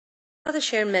The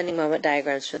shear and bending moment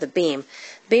diagrams for the beam.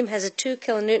 The beam has a 2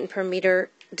 kilonewton per meter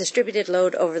distributed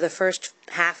load over the first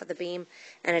half of the beam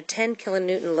and a 10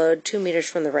 kilonewton load 2 meters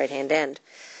from the right-hand end.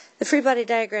 The free body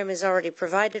diagram is already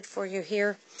provided for you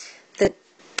here. The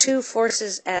two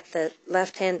forces at the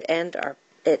left-hand end are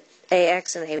at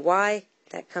AX and AY.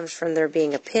 That comes from there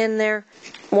being a pin there.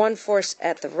 One force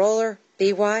at the roller,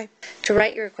 BY. To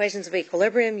write your equations of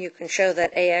equilibrium, you can show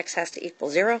that AX has to equal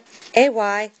 0.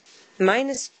 AY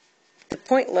minus the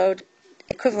point load,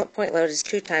 equivalent point load is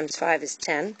 2 times 5 is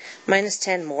 10, minus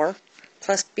 10 more,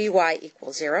 plus BY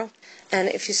equals 0. And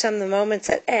if you sum the moments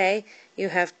at A, you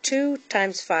have 2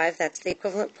 times 5, that's the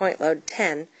equivalent point load,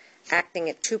 10, acting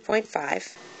at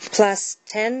 2.5, plus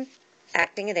 10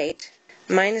 acting at 8,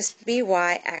 minus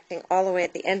BY acting all the way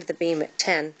at the end of the beam at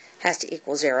 10 has to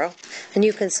equal 0. And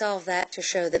you can solve that to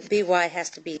show that BY has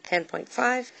to be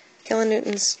 10.5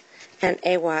 kilonewtons and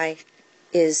AY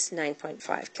is 9.5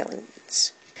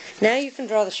 kilonewtons. Now you can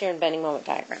draw the shear and bending moment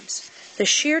diagrams. The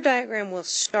shear diagram will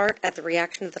start at the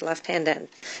reaction of the left-hand end.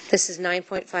 This is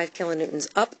 9.5 kilonewtons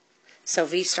up, so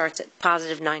V starts at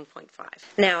positive 9.5.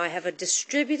 Now I have a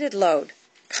distributed load,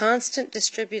 constant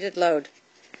distributed load.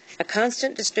 A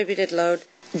constant distributed load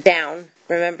down,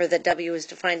 remember that W is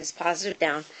defined as positive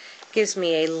down, gives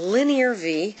me a linear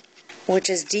V, which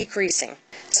is decreasing.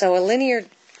 So a linear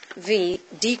V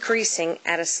decreasing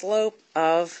at a slope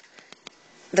of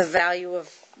the value of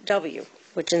W,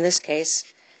 which in this case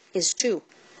is 2,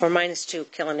 or minus 2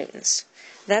 kilonewtons.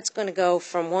 That's going to go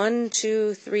from 1,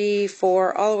 2, 3,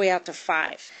 4, all the way out to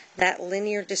 5. That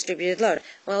linear distributed load.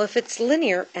 Well, if it's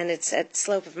linear and it's at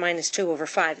slope of minus 2 over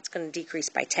 5, it's going to decrease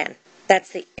by 10.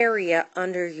 That's the area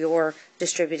under your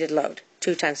distributed load,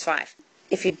 2 times 5.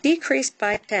 If you decrease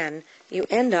by 10, you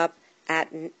end up at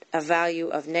a value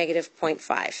of negative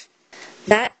 0.5.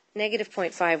 That negative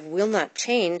 0.5 will not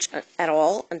change at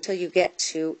all until you get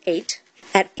to 8.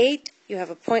 At 8, you have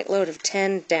a point load of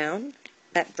 10 down.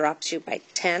 That drops you by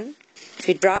 10. If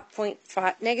you drop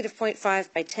negative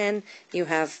 0.5 by 10, you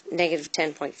have negative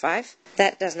 10.5.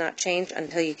 That does not change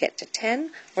until you get to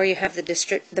 10, where you have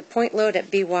the point load at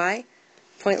BY.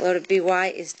 Point load at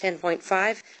BY is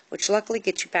 10.5, which luckily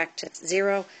gets you back to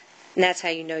 0, and that's how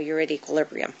you know you're at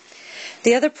equilibrium.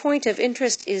 The other point of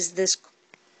interest is this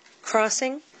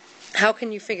crossing. How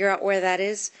can you figure out where that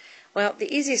is? Well,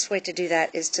 the easiest way to do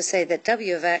that is to say that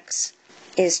W of x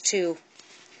is 2.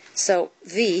 So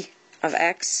V of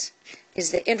x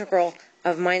is the integral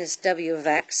of minus W of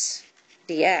x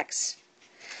dx.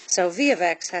 So V of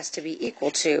x has to be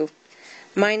equal to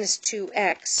minus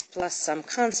 2x plus some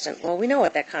constant. Well, we know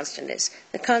what that constant is.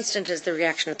 The constant is the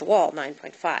reaction at the wall,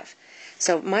 9.5.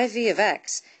 So my V of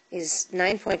x is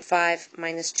 9.5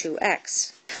 minus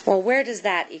 2x. Well, where does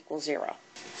that equal 0?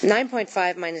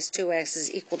 9.5 minus 2x is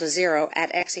equal to 0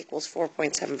 at x equals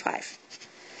 4.75.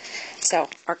 So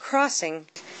our crossing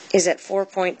is at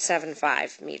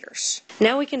 4.75 meters.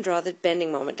 Now we can draw the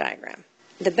bending moment diagram.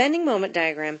 The bending moment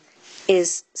diagram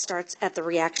starts at the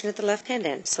reaction at the left-hand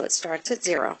end, so it starts at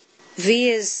 0. V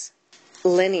is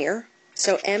linear,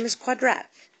 so M is quadratic.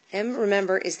 M,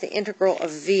 remember, is the integral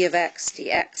of V of x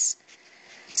dx.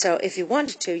 So if you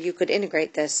wanted to, you could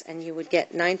integrate this and you would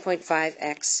get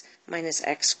 9.5x minus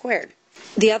x squared.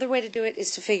 The other way to do it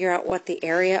is to figure out what the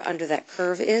area under that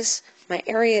curve is. My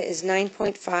area is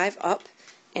 9.5 up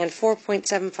and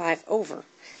 4.75 over.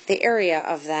 The area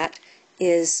of that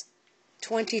is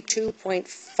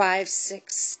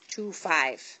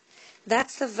 22.5625.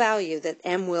 That's the value that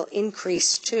M will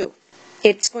increase to.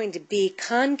 It's going to be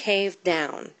concave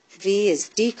down. V is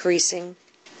decreasing,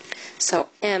 so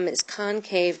M is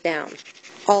concave down.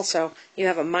 Also, you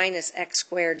have a minus x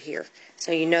squared here,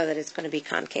 so you know that it's going to be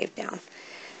concave down.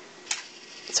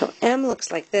 So M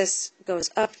looks like this, goes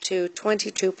up to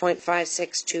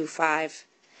 22.5625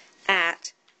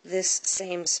 at this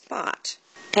same spot.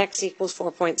 X equals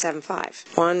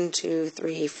 4.75. 1, 2,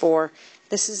 3, 4.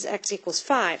 This is x equals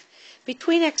 5.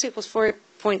 Between x equals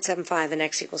 4.75 and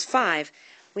x equals 5,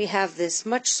 we have this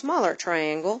much smaller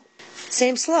triangle,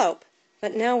 same slope,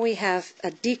 but now we have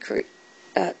a decrease.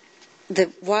 The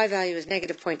y value is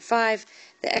negative 0.5,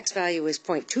 the x value is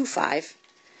 0.25.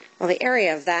 Well, the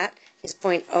area of that is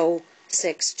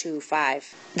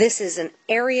 0.0625. This is an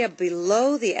area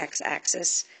below the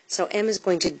x-axis, so M is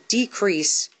going to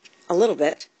decrease a little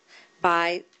bit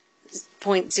by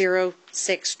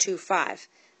 0.0625.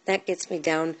 That gets me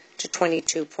down to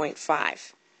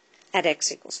 22.5 at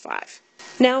x equals 5.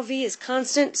 Now V is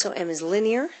constant, so M is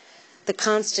linear. The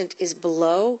constant is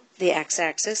below the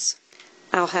x-axis.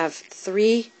 I'll have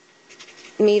 3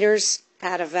 meters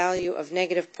at a value of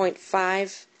negative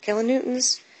 0.5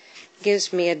 kilonewtons.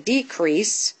 Gives me a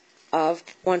decrease of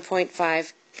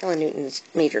 1.5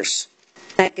 kilonewton meters.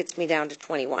 That gets me down to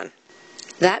 21.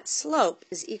 That slope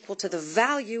is equal to the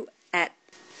value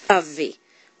of V,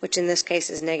 which in this case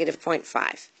is negative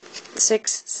 0.5.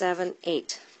 6, 7,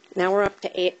 8. Now we're up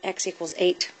to x equals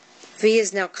 8. V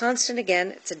is now constant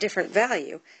again. It's a different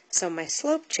value, so my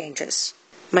slope changes.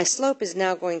 My slope is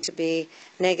now going to be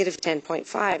negative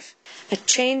 10.5. A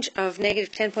change of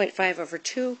negative 10.5 over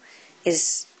 2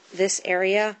 is this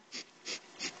area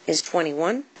is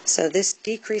 21. So this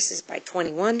decreases by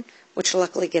 21, which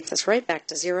luckily gets us right back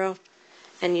to 0.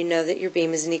 And you know that your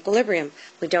beam is in equilibrium.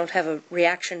 We don't have a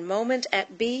reaction moment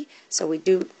at B, so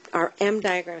our M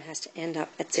diagram has to end up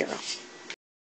at 0.